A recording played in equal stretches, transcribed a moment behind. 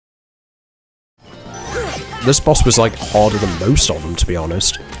This boss was like harder than most of them, to be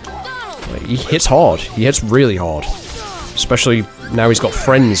honest. Like, he hits hard. He hits really hard. Especially now he's got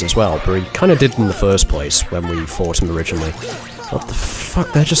friends as well, but he kind of did in the first place when we fought him originally. What the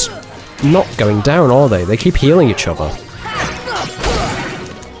fuck? They're just not going down, are they? They keep healing each other.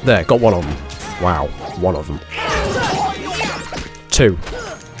 There, got one of them. Wow, one of them. 2.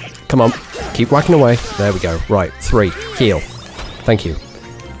 Come on, keep whacking away. There we go. Right, 3. Heal. Thank you.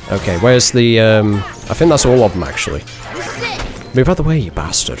 Okay, where's the, I think that's all of them, actually. Move out the way, you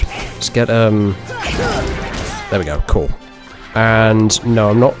bastard. Let's get, there we go, cool. And, no,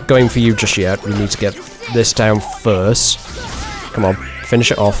 I'm not going for you just yet. We need to get this down first. Come on,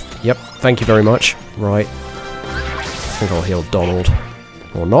 finish it off. Yep, thank you very much. Right. I think I'll heal Donald.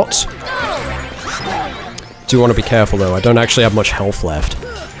 Or not. Do want to be careful, though. I don't actually have much health left.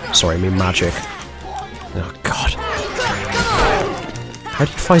 Sorry, I mean magic. Oh, God. How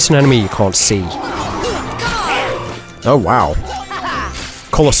do you fight an enemy you can't see? Oh, wow.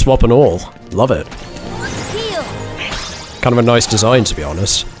 Colour swap and all. Love it. Kind of a nice design, to be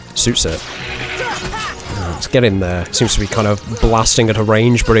honest. Suits it. Let's get in there. It seems to be kind of blasting at a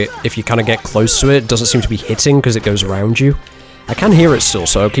range, but if you kind of get close to it, it doesn't seem to be hitting because it goes around you. I can hear it still,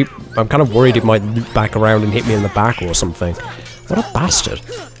 so I'm kind of worried it might loop back around and hit me in the back or something. What a bastard.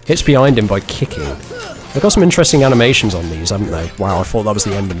 Hits behind him by kicking. They've got some interesting animations on these, haven't they? Wow, I thought that was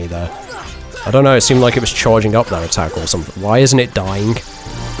the enemy there. I don't know, it seemed like it was charging up that attack or something. Why isn't it dying?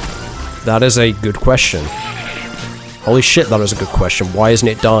 That is a good question. Holy shit, that is a good question. Why isn't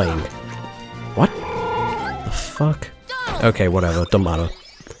it dying? What? The fuck? Okay, whatever, doesn't matter.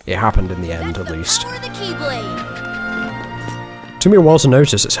 It happened in the end, at least. Took me a while to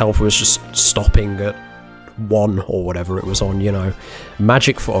notice its health was just stopping at 1 or whatever it was on, you know.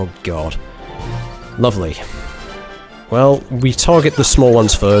 Magic for... oh god. Lovely. Well, we target the small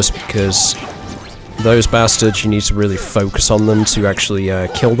ones first because those bastards, you need to really focus on them to actually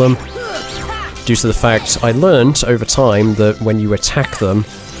kill them. Due to the fact I learned over time that when you attack them,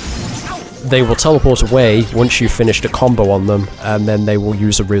 they will teleport away once you've finished a combo on them, and then they will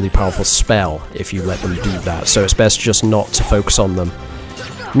use a really powerful spell if you let them do that, so it's best just not to focus on them.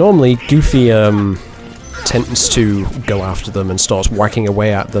 Normally, Goofy tends to go after them and starts whacking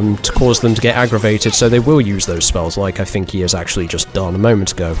away at them to cause them to get aggravated, so they will use those spells, like I think he has actually just done a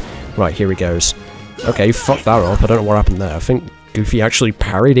moment ago. Right, here he goes. Okay, fuck that up, I don't know what happened there. I think Goofy actually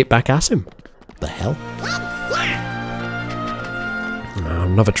parried it back at him. The hell?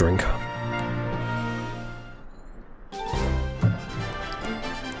 Another drink.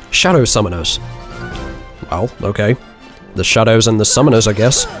 Shadow Summoners. Well, okay. The Shadows and the Summoners, I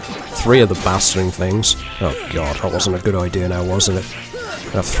guess. 3 of the bastarding things. Oh god, that wasn't a good idea now, wasn't it?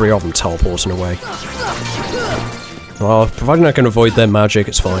 I have 3 of them teleporting away. Well, providing I can avoid their magic,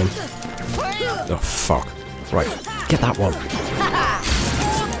 it's fine. Oh, fuck. Right, get that one.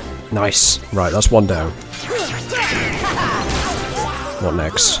 Nice. Right, that's 1 down. What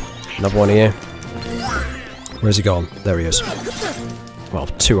next? Another one here. Where's he gone? There he is. Well,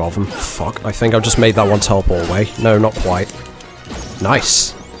 2 of them. Fuck, I think I've just made that one teleport away. No, not quite.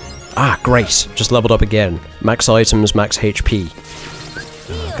 Nice. Ah, great. Just leveled up again. Max items, max HP.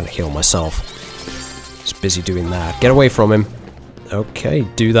 Oh, I'm gonna heal myself. Just busy doing that. Get away from him. Okay,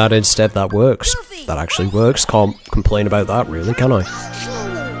 do that instead. That works. That actually works. Can't complain about that, really, can I?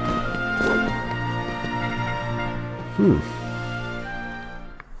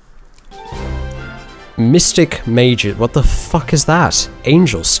 Mystic Mages. What the fuck is that?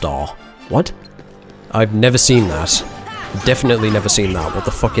 Angel Star. What? I've never seen that. Definitely never seen that. What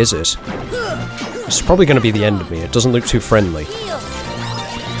the fuck is it? It's probably going to be the end of me. It doesn't look too friendly.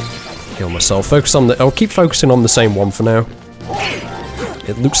 Heal myself. Focus on the... I'll keep focusing on the same one for now.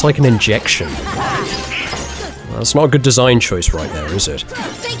 It looks like an injection. That's not a good design choice right there, is it?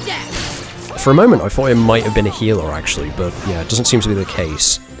 For a moment I thought it might have been a healer actually, but yeah, it doesn't seem to be the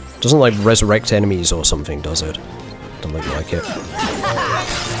case. It doesn't like resurrect enemies or something, does it? Don't look like it.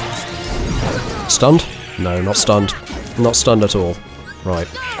 Stunned? No, not stunned. Not stunned at all. Right,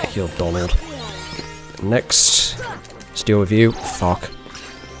 heal Donald. Next. Let's deal with you. Fuck.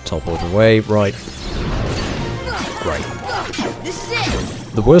 Teleport away. Right. Great.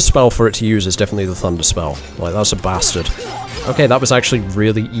 The worst spell for it to use is definitely the Thunder spell. Like, that's a bastard. Okay, that was actually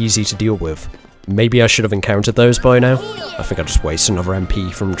really easy to deal with. Maybe I should have encountered those by now. I think I just wasted another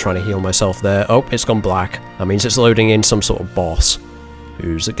MP from trying to heal myself there. Oh, it's gone black. That means it's loading in some sort of boss.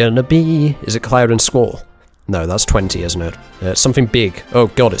 Who's it gonna be? Is it Cloud and Squall? No, that's 20, isn't it? It's something big. Oh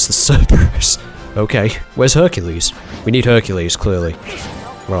god, it's the Cerberus. Okay, where's Hercules? We need Hercules, clearly.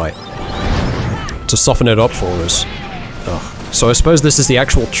 Right. To soften it up for us. Ugh. So I suppose this is the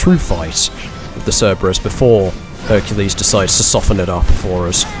actual true fight. of the Cerberus before Hercules decides to soften it up for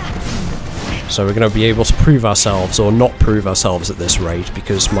us. So we're going to be able to prove ourselves, or not prove ourselves at this rate,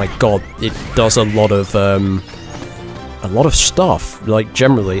 because my god, it does a lot of stuff. Like,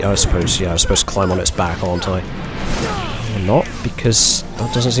 generally, I suppose, yeah, I'm supposed to climb on its back, aren't I? Or not, because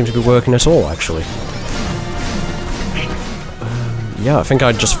that doesn't seem to be working at all, actually. Yeah, I think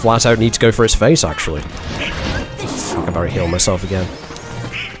I just flat out need to go for its face, actually. Fuck, I better heal myself again.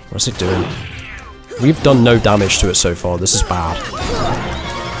 What's it doing? We've done no damage to it so far, this is bad.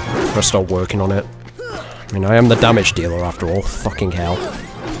 Gotta start working on it. I mean, I am the damage dealer after all, fucking hell.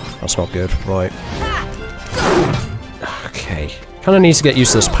 That's not good, right. Okay, kinda need to get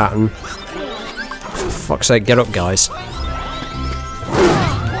used to this pattern. For fuck's sake, get up, guys.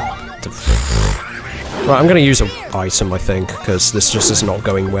 Right, I'm gonna use an item, I think, because this just is not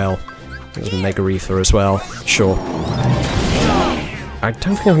going well. There's Mega Ether as well, sure. I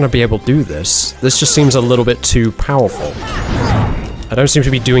don't think I'm gonna be able to do this. This just seems a little bit too powerful. I don't seem to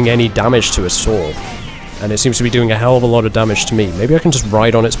be doing any damage to it at all. And it seems to be doing a hell of a lot of damage to me. Maybe I can just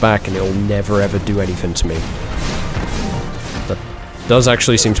ride on its back and it'll never ever do anything to me. That does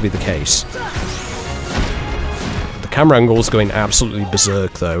actually seem to be the case. The camera angle is going absolutely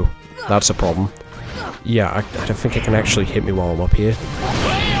berserk though. That's a problem. Yeah, I don't think it can actually hit me while I'm up here.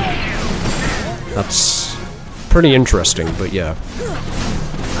 That's pretty interesting, but yeah.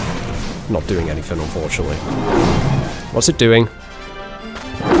 Not doing anything, unfortunately. What's it doing?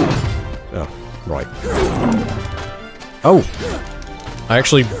 Oh, right. Oh! I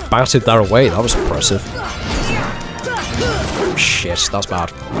actually batted that away, that was impressive. Shit, that's bad.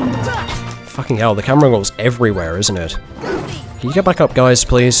 Fucking hell, the camera angle's everywhere, isn't it? Can you get back up, guys,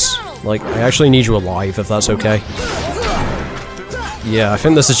 please? Like, I actually need you alive, if that's okay. Yeah, I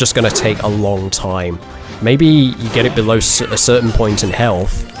think this is just gonna take a long time. Maybe you get it below a certain point in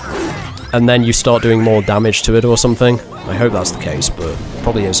health, and then you start doing more damage to it or something. I hope that's the case, but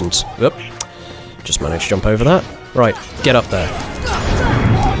probably isn't. Oop. Just managed to jump over that. Right, get up there.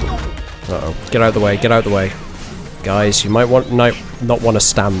 Uh-oh. Get out of the way, get out of the way. Guys, you might not want to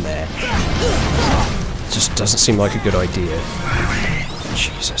stand there. It just doesn't seem like a good idea.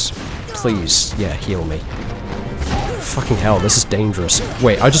 Jesus. Please, yeah, heal me. Fucking hell, this is dangerous.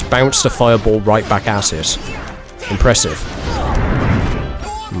 Wait, I just bounced a fireball right back at it. Impressive.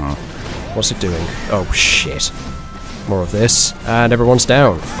 What's it doing? Oh, shit. More of this. And everyone's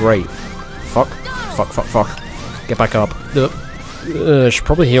down. Great. Fuck. Fuck, fuck, fuck. Get back up. I should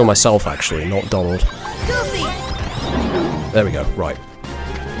probably heal myself, actually, not Donald. There we go. Right.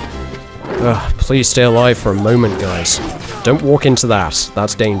 Please stay alive for a moment, guys. Don't walk into that.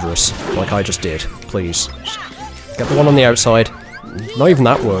 That's dangerous. Like I just did. Please. Just get the one on the outside. Not even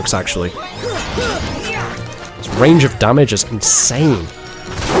that works, actually. Its range of damage is insane.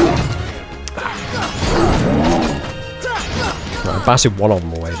 I batted one of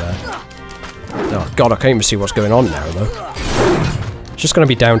them away there. Oh god, I can't even see what's going on now, though. It's just going to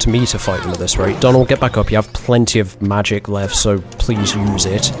be down to me to fight them at this rate. Donald, get back up. You have plenty of magic left, so please use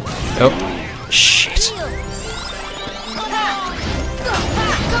it. Oh, shit.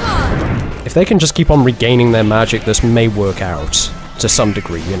 If they can just keep on regaining their magic, this may work out. To some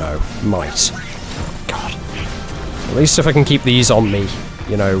degree, you know. Might. God. At least if I can keep these on me,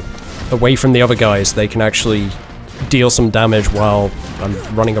 you know, away from the other guys, they can actually deal some damage while I'm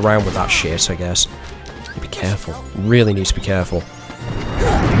running around with that shit, I guess. Be careful. Really need to be careful.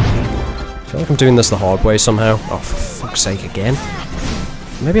 I feel like I'm doing this the hard way somehow. Oh, for fuck's sake, again?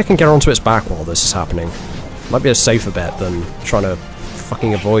 Maybe I can get onto its back while this is happening. Might be a safer bet than trying to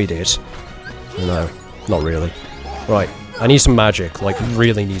fucking avoid it. No, not really. Right, I need some magic. Like,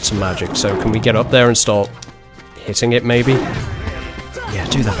 really need some magic. So can we get up there and start hitting it, maybe? Yeah,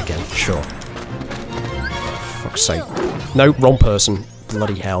 do that again. Sure. Fuck's sake. No, wrong person.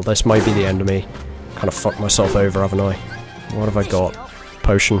 Bloody hell, this might be the end of me. Kind of fucked myself over, haven't I? What have I got?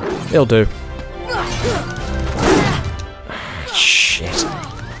 Potion. It'll do. Shit.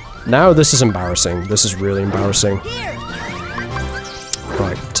 Now this is embarrassing. This is really embarrassing.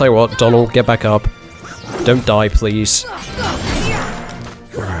 Right, tell you what, Donald, get back up. Don't die, please.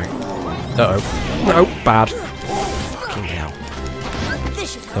 Alright. Uh-oh. No, bad. Fucking hell.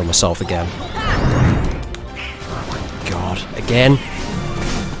 Kill myself again. God. Again?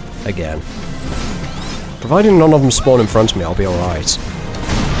 Again. Providing none of them spawn in front of me, I'll be alright.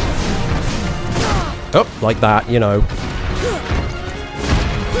 Oh, like that, you know.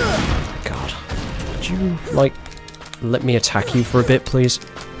 God. Would you, like, let me attack you for a bit, please?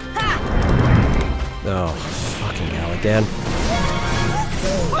 Oh, fucking hell, again.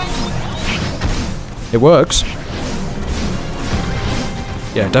 It works.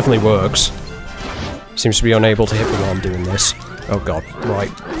 Yeah, it definitely works. Seems to be unable to hit me while I'm doing this. Oh god, right.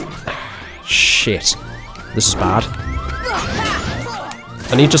 Shit. This is bad.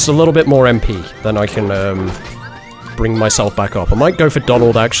 I need just a little bit more MP, then I can bring myself back up. I might go for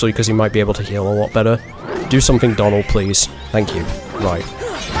Donald actually, because he might be able to heal a lot better. Do something, Donald, please. Thank you. Right.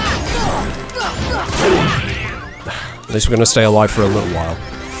 At least we're gonna stay alive for a little while.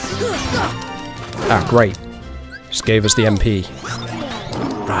 Ah, great. Just gave us the MP.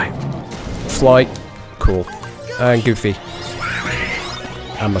 Right. Fly. Cool. And Goofy.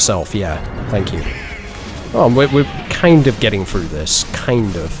 And myself, yeah. Thank you. Oh, we're kind of getting through this.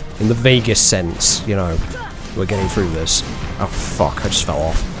 Kind of. In the vaguest sense, you know. We're getting through this. Oh, fuck. I just fell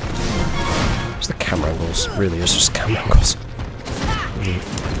off. It's the camera angles. Really, it's just camera angles.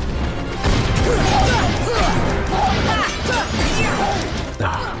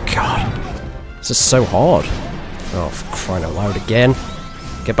 Oh, God. This is so hard. Oh, for crying out loud again.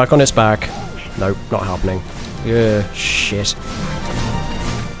 Get back on its back. Nope, not happening. Yeah, shit.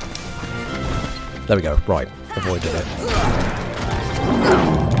 There we go. Right. Avoided it.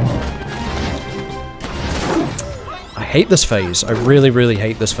 I hate this phase. I really, really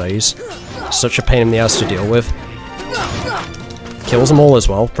hate this phase. Such a pain in the ass to deal with. Kills them all as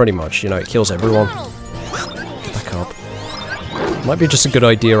well, pretty much. You know, it kills everyone. Get back up. Might be just a good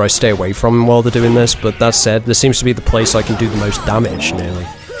idea I stay away from them while they're doing this, but that said, this seems to be the place I can do the most damage, nearly.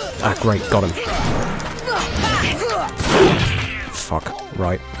 Ah, great. Got him. Fuck.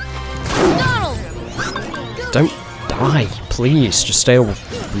 Right. Don't die, please. Just stay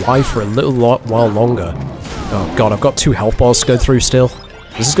alive for a little while longer. Oh god, I've got 2 health bars to go through still.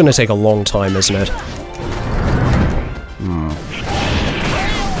 This is gonna take a long time, isn't it?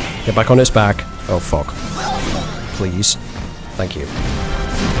 Get back on its back. Oh fuck. Please. Thank you.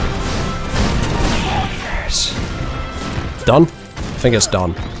 Yes. Done? I think it's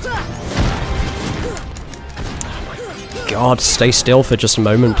done. Oh my god, stay still for just a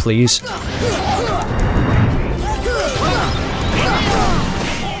moment, please.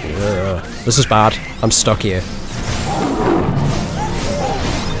 This is bad. I'm stuck here.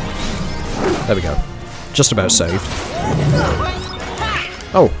 There we go. Just about saved.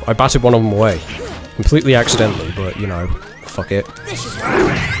 Oh, I batted one of them away. Completely accidentally, but, you know, fuck it.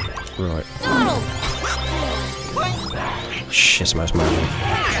 Right. Shit, mouse man.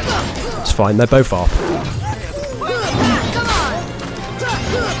 It's fine, they're both up.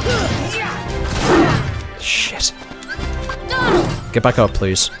 Shit. Get back up,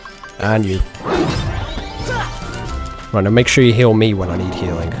 please. And you. Right, now make sure you heal me when I need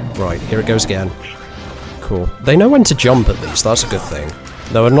healing. Right, here it goes again. Cool. They know when to jump at least, that's a good thing.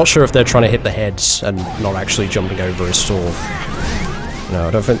 Though I'm not sure if they're trying to hit the heads and not actually jumping over a stall. No,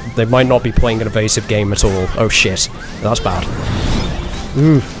 I don't think... They might not be playing an evasive game at all. Oh shit. That's bad.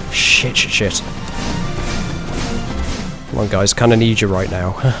 Ooh. Shit, shit, shit. Come on guys, kinda need you right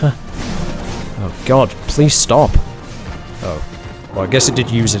now. Oh god, please stop. Oh. Well, I guess it did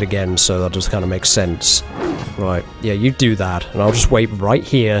use it again, so that just kind of makes sense. Right, yeah, you do that, and I'll just wait right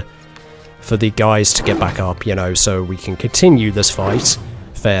here for the guys to get back up, you know, so we can continue this fight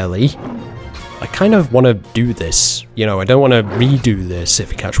fairly. I kind of want to do this, you know, I don't want to redo this,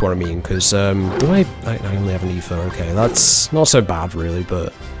 if you catch what I mean, because, I only have an ether, okay, that's not so bad, really,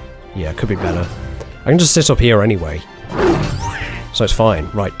 but, yeah, it could be better. I can just sit up here anyway, so it's fine.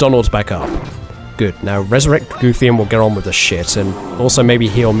 Right, Donald's back up. Good. Now resurrect Goofy and we'll get on with the shit, and also maybe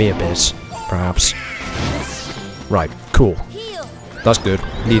heal me a bit, perhaps. Right, cool. That's good.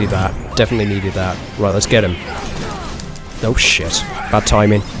 Needed that. Definitely needed that. Right, let's get him. Oh shit. Bad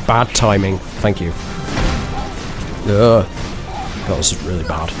timing. Bad timing. Thank you. Ugh. God, this is really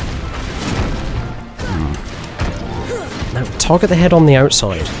bad. Now, target the head on the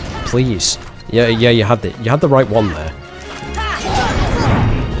outside, please. Yeah, you had the right one there.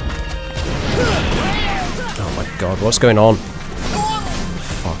 God, what's going on?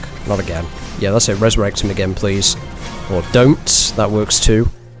 Fuck, not again. Yeah, that's it, resurrect him again, please. Or don't, that works too.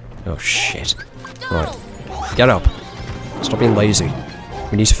 Oh shit. Right, get up. Stop being lazy.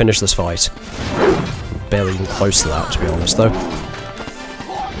 We need to finish this fight. I'm barely even close to that, to be honest, though.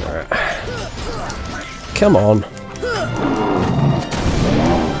 Right. Come on.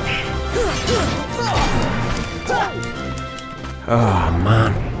 Oh,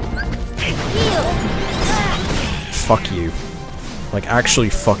 man. Fuck you. Like, actually,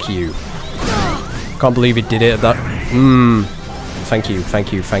 fuck you. Can't believe he did it at that... Thank you,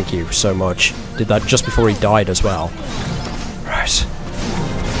 thank you, thank you so much. Did that just before he died as well. Right.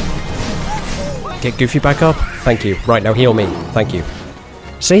 Get Goofy back up? Thank you. Right, now heal me. Thank you.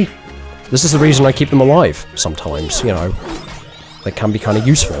 See? This is the reason I keep them alive, sometimes, you know. They can be kind of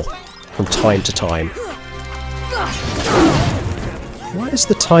useful. from time to time. What is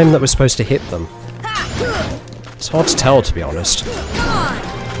the time that we're supposed to hit them? It's hard to tell, to be honest.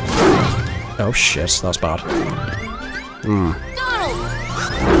 Oh shit, that's bad.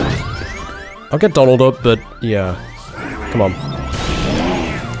 I'll get Donald up, but yeah. Come on.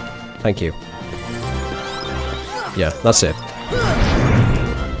 Thank you. Yeah, that's it.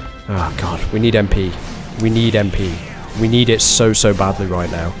 Oh god, we need MP. We need MP. We need it so, so badly right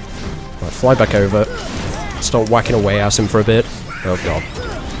now. Right, fly back over. Start whacking away at him for a bit. Oh god.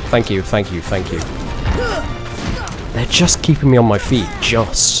 Thank you, thank you, thank you. They're just keeping me on my feet,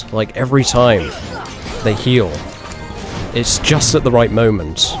 just. Like, every time they heal. It's just at the right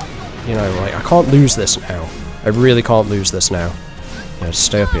moment. You know, like, I can't lose this now. I really can't lose this now. Yeah, just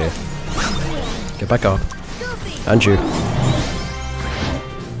stay up here. Get back up. And you.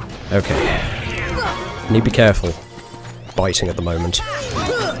 Okay. Need to be careful. Biting at the moment.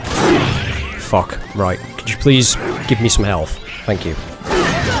 Fuck. Right. Could you please give me some health? Thank you.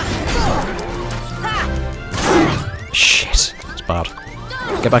 Shit. It's bad.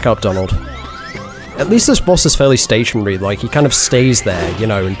 Get back up, Donald. At least this boss is fairly stationary. Like, he kind of stays there, you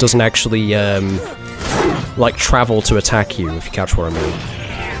know, and doesn't actually, like, travel to attack you, if you catch what I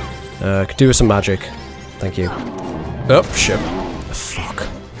mean. Could do with some magic. Thank you. Oh, shit. Fuck.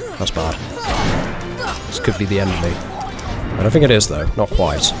 That's bad. This could be the end of me. I don't think it is, though. Not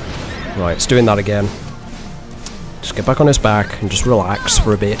quite. Right, it's doing that again. Just get back on his back and just relax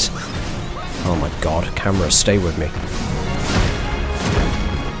for a bit. Oh my god, camera, stay with me.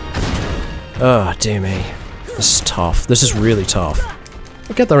 Oh, dear me. This is tough. This is really tough.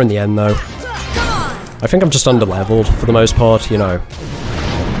 We'll get there in the end, though. I think I'm just under-leveled, for the most part, you know.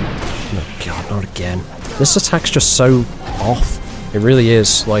 Oh god, not again. This attack's just so off. It really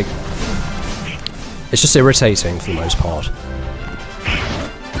is, like... It's just irritating, for the most part.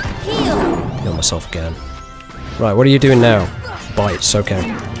 Heal myself again. Right, what are you doing now? Bites, okay.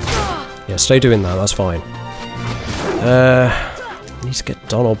 Yeah, stay doing that, that's fine. Need to get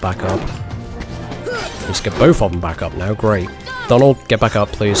Donald back up. Need to get both of them back up now, great. Donald, get back up,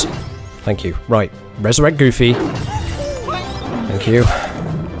 please. Thank you. Right, resurrect Goofy. Thank you.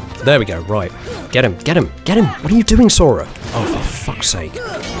 There we go, right. Get him, get him, get him! What are you doing, Sora? Oh, for fuck's sake.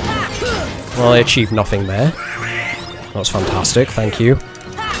 Well, I achieved nothing there. That's fantastic, thank you.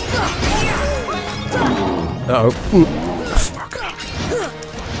 Uh-oh. Fuck.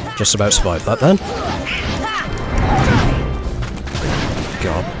 Just about survived that then.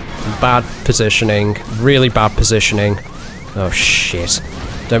 God. Bad positioning. Really bad positioning. Oh, shit.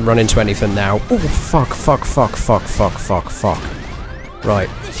 Don't run into anything now. Oh, fuck, fuck, fuck, fuck, fuck, fuck, fuck. Right,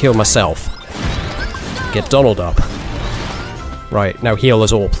 heal myself. Get Donald up. Right, now heal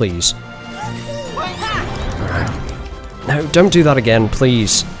us all, please. No, don't do that again,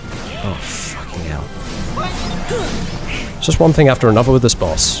 please. Oh, fucking hell. It's just one thing after another with this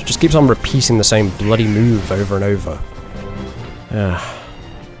boss. Just keeps on repeating the same bloody move over and over.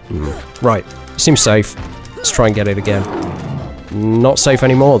 Right, seems safe. Let's try and get it again. Not safe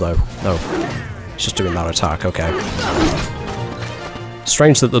anymore, though. No. It's just doing that attack, okay.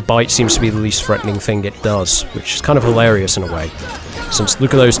 Strange that the bite seems to be the least threatening thing it does, which is kind of hilarious in a way. Since,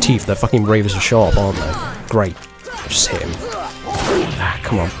 look at those teeth, they're fucking razor sharp, aren't they? Great. Just hit him. Ah,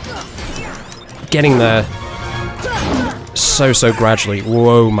 come on. Getting there. So, so gradually.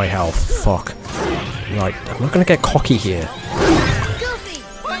 Whoa, my health. Fuck. Right, I'm not gonna get cocky here.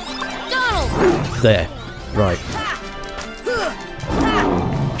 There. Right.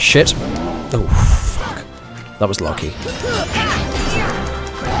 Shit. Oh, fuck. That was lucky.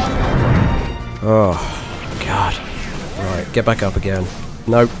 Oh, God. Right, get back up again.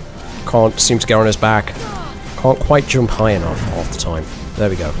 Nope. Can't seem to get on his back. Can't quite jump high enough half the time. There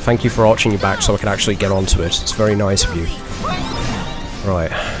we go. Thank you for arching your back so I can actually get onto it. It's very nice of you.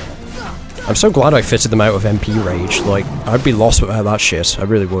 Right. I'm so glad I fitted them out of MP Rage. Like, I'd be lost without that shit. I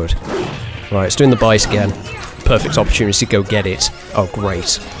really would. Right, it's doing the bite again. Perfect opportunity to go get it. Oh,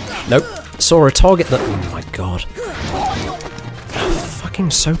 great. Nope. Sora, target that. Oh my god.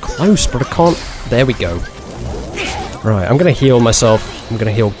 Fucking so close, but I can't. There we go. Right, I'm gonna heal myself. I'm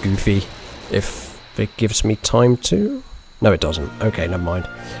gonna heal Goofy. If it gives me time to. No, it doesn't. Okay, never mind.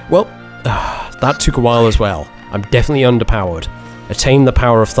 Well, that took a while as well. I'm definitely underpowered. Attain the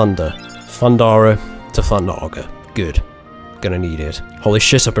power of Thunder. Thundara to Thundaga. Good. Gonna need it. Holy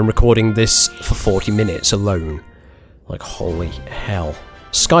shit, I've been recording this for 40 minutes alone. Like, holy hell.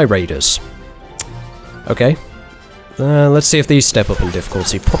 Sky Raiders. Okay. Let's see if these step up in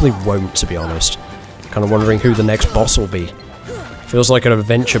difficulty. Probably won't, to be honest. Kind of wondering who the next boss will be. Feels like an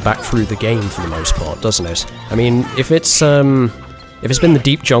adventure back through the game for the most part, doesn't it? I mean, if it's, If it's been the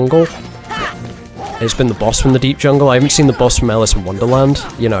deep jungle, it's been the boss from the deep jungle. I haven't seen the boss from Alice in Wonderland.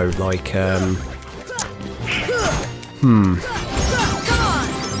 You know, like,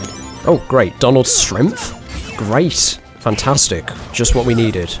 Oh, great. Donald's strength? Great. Fantastic. Just what we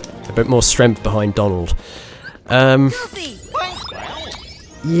needed. A bit more strength behind Donald.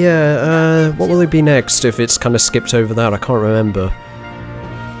 Yeah, what will it be next if it's kind of skipped over that? I can't remember.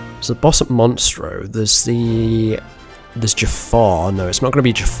 There's the boss at Monstro. There's Jafar. No, it's not going to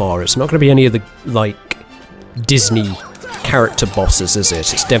be Jafar. It's not going to be any of the, like, Disney character bosses, is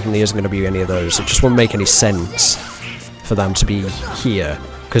it? It definitely isn't going to be any of those. It just won't make any sense for them to be here.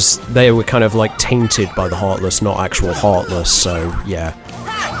 Because they were kind of, like, tainted by the Heartless, not actual Heartless, so, yeah.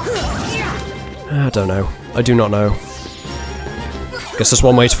 I don't know. I do not know. Guess there's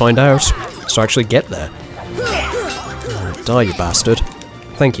one way to find out. Is to actually get there. Die, you bastard.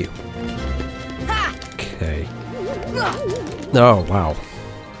 Thank you. Okay. Oh, wow.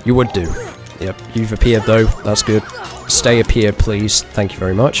 You would do. Yep, you've appeared though. That's good. Stay appeared, please. Thank you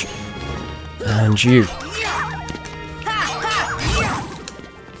very much. And you.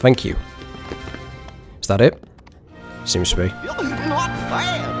 Thank you. Is that it? Seems to be.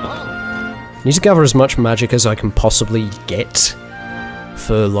 Need to gather as much magic as I can possibly get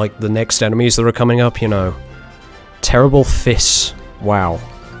for, like, the next enemies that are coming up, you know. Terrible Fists. Wow.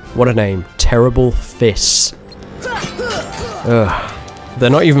 What a name. Terrible Fists. Ugh. They're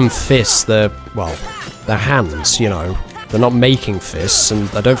not even fists, they're, well, they're hands, you know. They're not making fists, and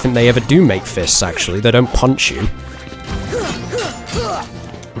I don't think they ever do make fists, actually. They don't punch you.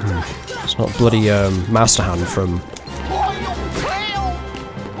 It's not bloody, Master Hand from...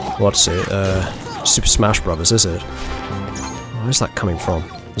 What's it? Super Smash Brothers, is it? Where's that coming from?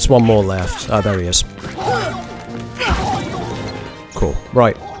 There's one more left. Ah, there he is. Cool.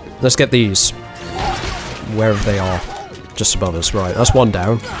 Right. Let's get these. Wherever they are. Just above us. Right. That's one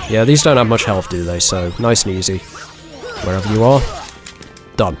down. Yeah, these don't have much health, do they? So, nice and easy. Wherever you are.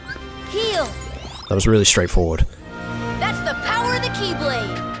 Done. Heal. That was really straightforward. That's the power of the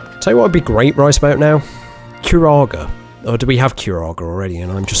Keyblade. Tell you what would be great right about now? Curaga. Or do we have Curaga already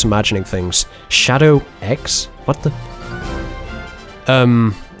and I'm just imagining things? Shadow X? What the...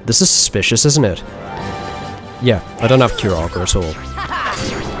 This is suspicious, isn't it? Yeah, I don't have Curaga at all.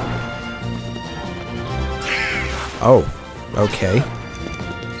 Oh, okay.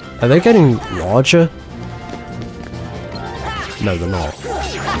 Are they getting larger? No, they're not.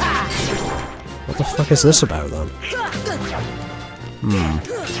 What the fuck is this about, then?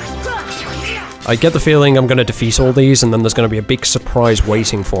 I get the feeling I'm going to defeat all these, and then there's going to be a big surprise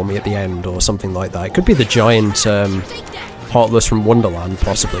waiting for me at the end, or something like that. It could be the giant, Heartless from Wonderland,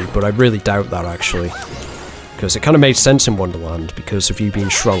 possibly, but I really doubt that, actually. Because it kind of made sense in Wonderland, because of you being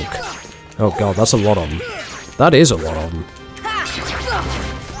shrunk. Oh god, that's a lot of them. That is a lot of them.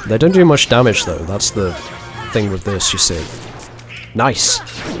 They don't do much damage, though. That's the thing with this, you see. Nice!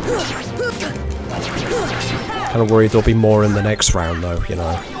 Kind of worried there'll be more in the next round, though, you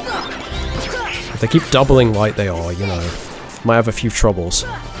know. If they keep doubling like they are, you know, might have a few troubles.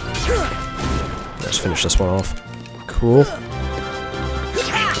 Let's finish this one off. Cool.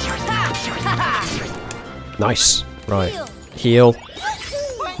 Nice. Right. Heal.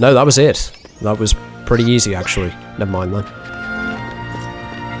 No, that was it. That was pretty easy, actually. Never mind, then.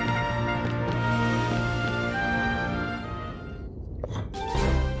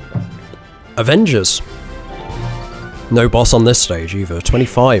 Avengers. No boss on this stage, either.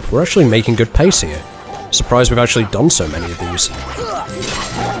 25. We're actually making good pace here. Surprised we've actually done so many of these.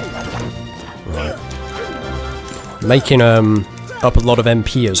 Right. Making, up a lot of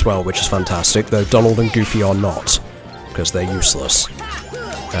MP as well, which is fantastic, though Donald and Goofy are not, because they're useless.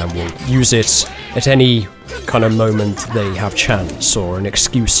 And we'll use it at any kind of moment they have chance, or an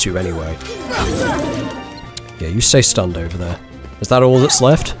excuse to, anyway. Yeah, you stay stunned over there. Is that all that's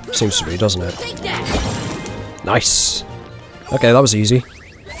left? Seems to be, doesn't it? Nice! Okay, that was easy.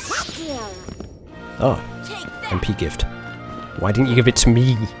 Oh, MP gift. Why didn't you give it to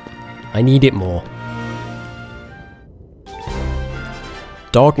me? I need it more.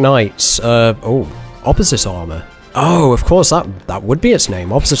 Dark Knights, oh, opposite armor. Oh, of course, that would be its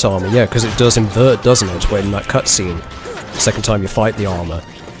name, opposite armor, yeah, because it does invert, doesn't it, when that cutscene, the second time you fight the armor.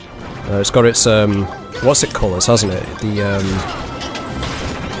 It's got its, what's it colours, hasn't it?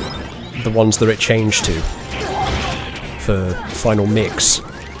 The ones that it changed to, for final mix.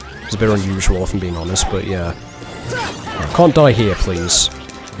 It's a bit unusual, if I'm being honest, but yeah. Can't die here, please.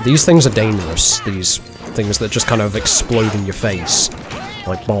 These things are dangerous, these things that just kind of explode in your face.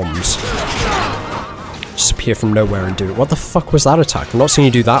 Like bombs. Just appear from nowhere and do it. What the fuck was that attack? I've not seen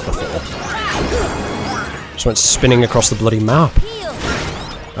you do that before. Just went spinning across the bloody map.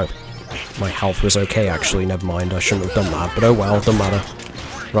 Oh, my health was okay, actually. Never mind, I shouldn't have done that. But oh well, doesn't matter.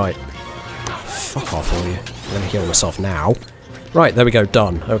 Right. Fuck off, will you? I'm gonna heal myself now. Right, there we go,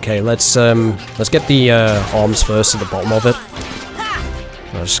 done. Okay, let's get the arms first at the bottom of it.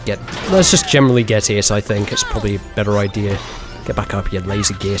 Let's just generally get it, I think. It's probably a better idea. Get back up, you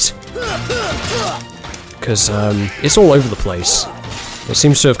lazy git. Because, it's all over the place. It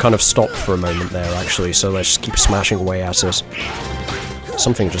seems to have kind of stopped for a moment there, actually, so let's just keep smashing away at it.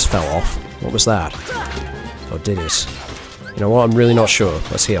 Something just fell off. What was that? Or did it? You know what, I'm really not sure.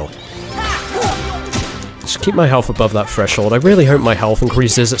 Let's heal. Just keep my health above that threshold. I really hope my health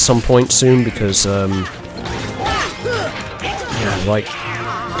increases at some point soon, because, yeah, like,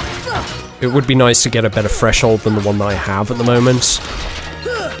 it would be nice to get a better threshold than the one that I have at the moment.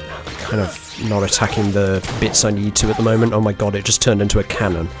 Kind of not attacking the bits I need to at the moment. Oh my god, it just turned into a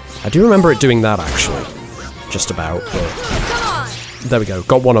cannon. I do remember it doing that, actually. Just about, but... There we go,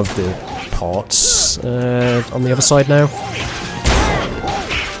 got one of the parts on the other side now.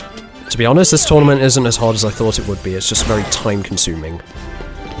 To be honest, this tournament isn't as hard as I thought it would be, it's just very time-consuming.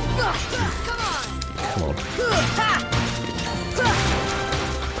 Come on.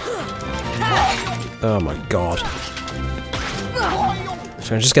 Oh my god.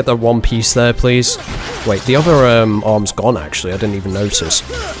 Can I just get that one piece there, please? Wait, the other arm's gone, actually, I didn't even notice.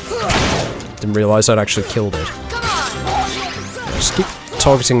 Didn't realise I'd actually killed it. Just keep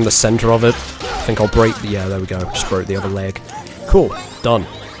targeting the centre of it. I think I'll break the... yeah, there we go, just broke the other leg. Cool, done.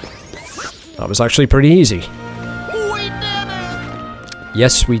 That was actually pretty easy. We did it!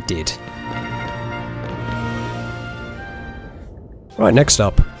 Yes, we did. Right, next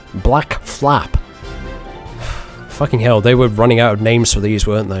up. Black Flap. Fucking hell, they were running out of names for these,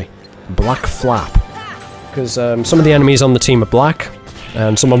 weren't they? Black Flap. Because some of the enemies on the team are black,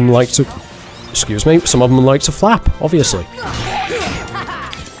 and some of them like to... excuse me, some of them like to flap, obviously.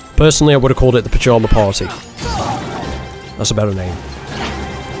 Personally, I would have called it the Pajama Party. That's a better name.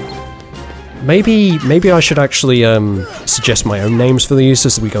 Maybe I should actually suggest my own names for these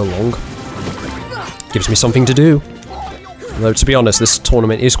as we go along. Gives me something to do. Though, to be honest, this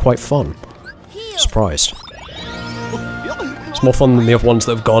tournament is quite fun. Surprised. It's more fun than the other ones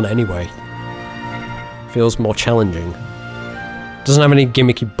that have gone anyway. Feels more challenging. Doesn't have any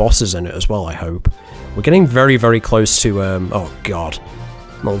gimmicky bosses in it as well, I hope. We're getting very, very close to, oh god.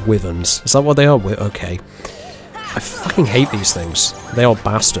 Not wyverns. Is that what they are? Okay. I fucking hate these things. They are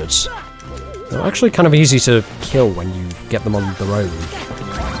bastards. They're actually kind of easy to kill when you get them on their own.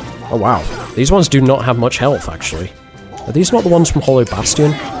 Oh wow. These ones do not have much health, actually. Are these not the ones from Hollow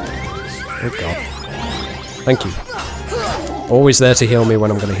Bastion? Oh god. Thank you. Always there to heal me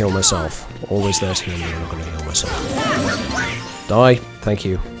when I'm going to heal myself. Always there to heal me when I'm going to heal myself. Die. Thank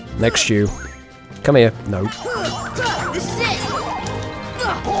you. Next you. Come here. No.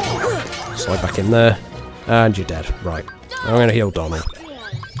 Slide back in there. And you're dead. Right. I'm going to heal Donald.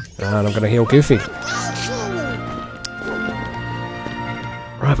 And I'm going to heal Goofy.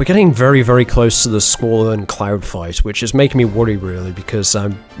 Right, we're getting very, very close to the Squall and Cloud fight, which is making me worry, really, because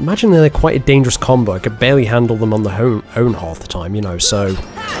I imagine they're quite a dangerous combo. I could barely handle them on the own half the time, you know, so...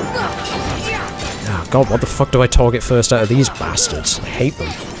 oh, God, what the fuck do I target first out of these bastards? I hate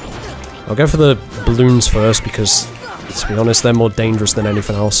them. I'll go for the balloons first, because, to be honest, they're more dangerous than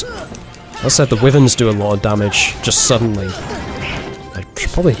anything else. As I said, the wyverns do a lot of damage, just suddenly. I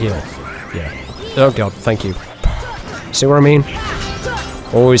should probably heal. Yeah. Oh god, thank you. See what I mean?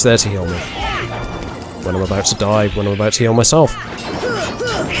 Always there to heal me. When I'm about to die, when I'm about to heal myself.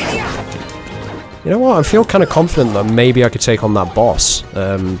 You know what, I feel kind of confident that maybe I could take on that boss.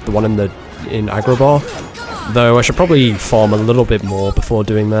 The one in Agrobar. Though I should probably farm a little bit more before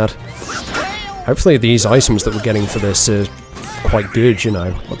doing that. Hopefully these items that we're getting for this are quite good, you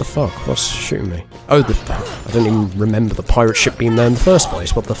know. What the fuck? What's shooting me? Oh, I didn't even remember the pirate ship being there in the first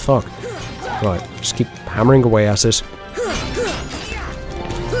place. What the fuck? Right, just keep hammering away at it.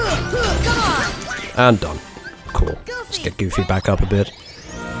 And done. Cool. Let's get Goofy back up a bit.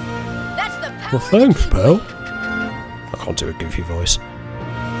 Well, thanks, pal. I can't do a Goofy voice.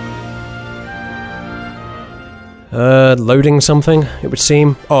 Loading something, it would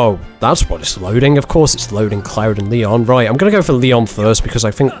seem. Oh, that's what it's loading. Of course it's loading Cloud and Leon. Right, I'm gonna go for Leon first because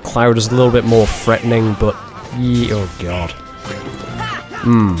I think Cloud is a little bit more threatening, but... oh god.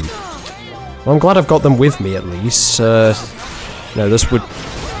 Well, I'm glad I've got them with me, at least. No, this would...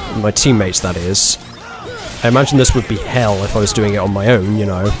 my teammates, that is. I imagine this would be hell if I was doing it on my own, you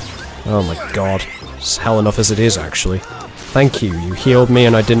know. Oh my god. It's hell enough as it is, actually. Thank you, you healed me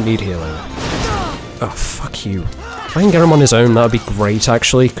and I didn't need healing. Oh, fuck you. If I can get him on his own, that would be great,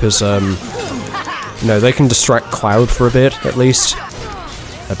 actually, because, you know, they can distract Cloud for a bit, at least.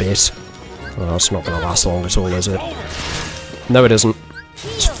 a bit. Well, it's not gonna last long at all, is it? No, it isn't.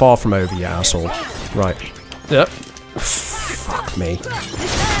 It's far from over, you asshole. Right. Yep. Fuck me.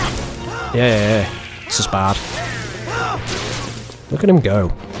 Yeah. This is bad. Look at him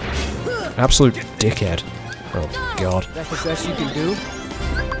go. Absolute dickhead. Oh, God. That's the best you can do?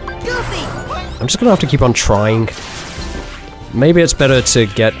 I'm just gonna have to keep on trying. Maybe it's better to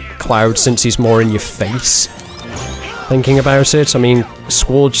get Cloud since he's more in your face. Thinking about it, I mean,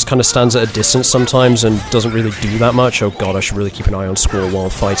 Squall just kind of stands at a distance sometimes and doesn't really do that much. Oh god, I should really keep an eye on Squall while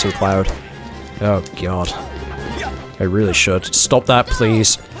fighting Cloud. Oh god. I really should. Stop that,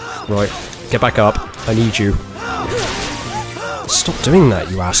 please. Right, get back up. I need you. Stop doing that,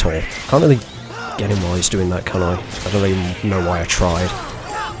 you asshole. Can't really get him while he's doing that, can I? I don't even know why I tried.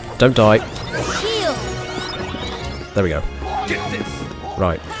 Don't die. There we go.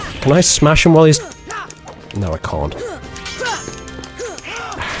 Right. Can I smash him while he's... No, I can't.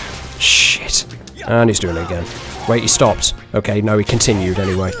 Shit. And he's doing it again. Wait, he stopped. Okay, no, he continued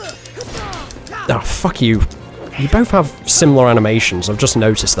anyway. Ah, fuck you. You both have similar animations, I've just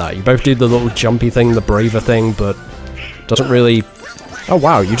noticed that. You both do the little jumpy thing, the braver thing, but doesn't really... Oh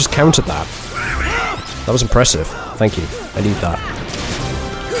wow, you just countered that. That was impressive. Thank you. I need that.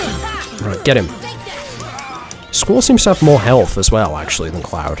 Right, get him. Squall seems to have more health as well, actually, than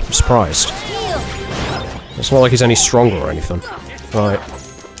Cloud. I'm surprised. It's not like he's any stronger or anything. Right.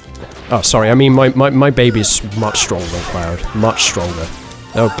 Oh, sorry, I mean my baby's much stronger than Cloud. Much stronger.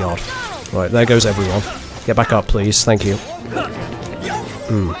 Oh god. Right, there goes everyone. Get back up, please. Thank you.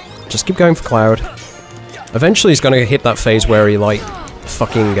 Just keep going for Cloud. Eventually he's gonna hit that phase where he, like,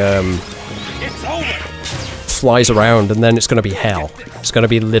 fucking, flies around, and then it's gonna be hell. It's gonna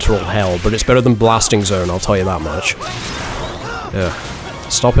be literal hell, but it's better than Blasting Zone, I'll tell you that much. Yeah.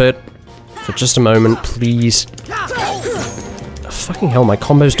 Stop it. For just a moment, please. Fucking hell, my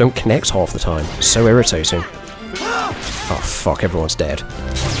combos don't connect half the time. It's so irritating. Oh fuck, everyone's dead.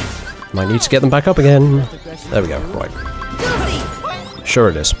 Might need to get them back up again. There we go, right. Sure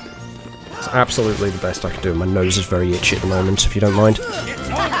it is. It's absolutely the best I can do. My nose is very itchy at the moment, if you don't mind.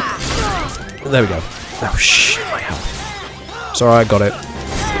 There we go. Oh shit, my health. It's alright, got it.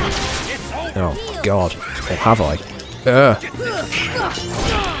 Oh god. Or have I?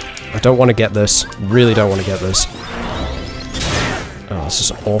 I don't want to get this. Really don't want to get this. Oh, this is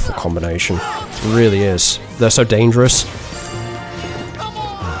an awful combination. It really is. They're so dangerous.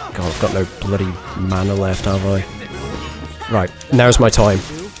 Oh god, I've got no bloody mana left, have I? Right, now's my time.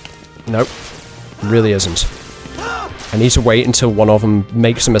 Nope. Really isn't. I need to wait until one of them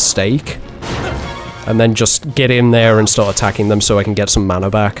makes a mistake. And then just get in there and start attacking them so I can get some mana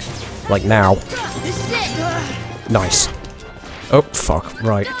back. Like now. Nice. Oh, fuck.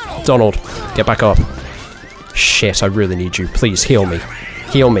 Right. Donald, get back up. Shit, I really need you. Please, heal me.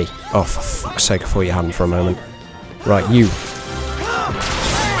 Heal me. Oh, for fuck's sake, I thought you hadn't for a moment. Right, you.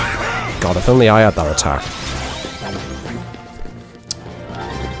 God, if only I had that attack.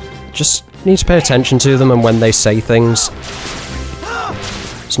 Just need to pay attention to them and when they say things.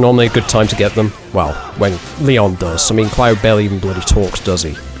 It's normally a good time to get them. Well, when Leon does. I mean, Cloud barely even bloody talks, does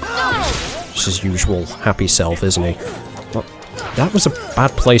he? Just his usual happy self, isn't he? Well, that was a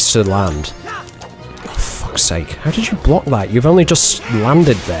bad place to land. For fuck's sake. How did you block that? You've only just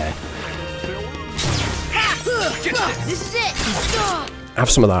landed there. Have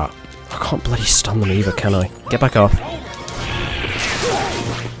some of that. I can't bloody stun them either, can I? Get back up.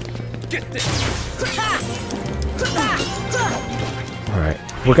 Alright.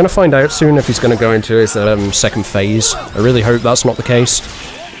 We're gonna find out soon if he's gonna go into his second phase. I really hope that's not the case.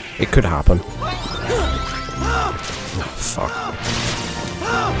 It could happen. Oh, fuck.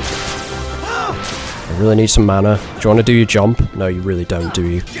 I really need some mana. Do you want to do your jump? No, you really don't, do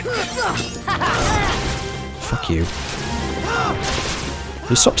you? Fuck you.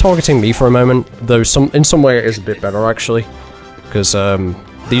 You stop targeting me for a moment, though in some way it is a bit better, actually. Because,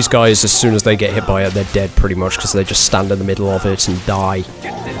 these guys, as soon as they get hit by it, they're dead pretty much, because they just stand in the middle of it and die.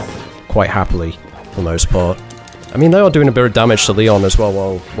 Quite happily, for the most part. I mean, they are doing a bit of damage to Leon as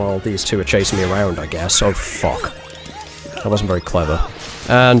well while these two are chasing me around, I guess. Oh, fuck. That wasn't very clever.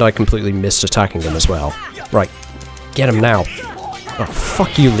 And I completely missed attacking him as well. Right. Get him now. Oh,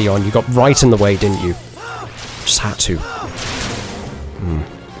 fuck you, Leon. You got right in the way, didn't you? Just had to.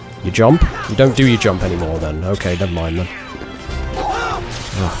 You jump? You don't do your jump anymore, then. Okay, never mind, then.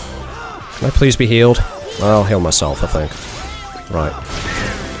 Ugh. Can I please be healed? I'll heal myself, I think. Right.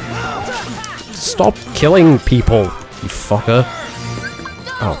 Stop killing people, you fucker.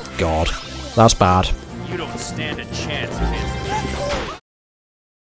 Oh, God. That's bad. You don't stand a chance.